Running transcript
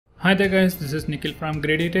Hi there guys, this is Nikhil from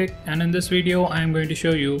GreedyTech, and in this video I am going to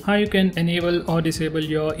show you how you can enable or disable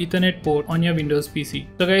your Ethernet port on your Windows PC.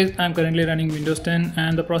 So guys, I am currently running Windows 10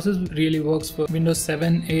 and the process really works for Windows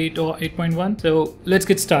 7, 8 or 8.1. So let's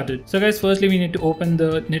get started. So guys, firstly we need to open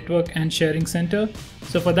the Network and Sharing Center.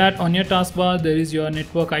 So for that, on your taskbar there is your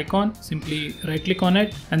network icon. Simply right click on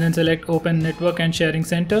it and then select Open Network and Sharing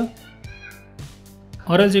Center.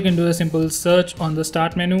 Or else you can do a simple search on the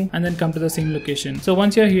start menu and then come to the same location. So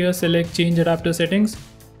once you're here, select change adapter settings.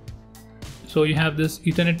 So you have this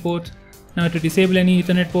Ethernet port. Now to disable any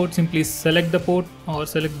Ethernet port, simply select the port or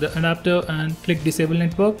select the adapter and click disable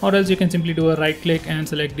network, or else you can simply do a right click and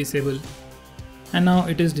select disable. And now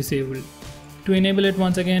it is disabled. To enable it,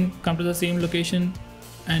 once again come to the same location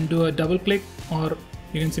and do a double click, or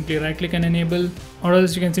you can simply right click and enable, or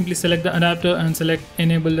else you can simply select the adapter and select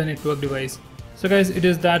enable the network device. So guys, it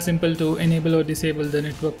is that simple to enable or disable the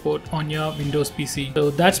network port on your Windows PC. So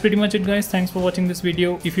that's pretty much it guys. Thanks for watching this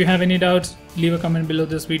video. If you have any doubts, leave a comment below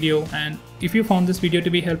this video, and if you found this video to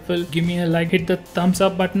be helpful, give me a like, hit the thumbs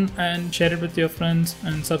up button and share it with your friends,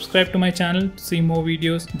 and subscribe to my channel to see more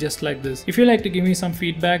videos just like this. If you like to give me some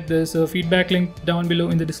feedback, there's a feedback link down below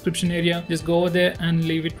in the description area. Just go over there and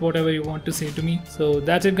leave it whatever you want to say to me. So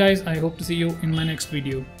that's it guys. I hope to see you in my next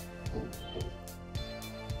video.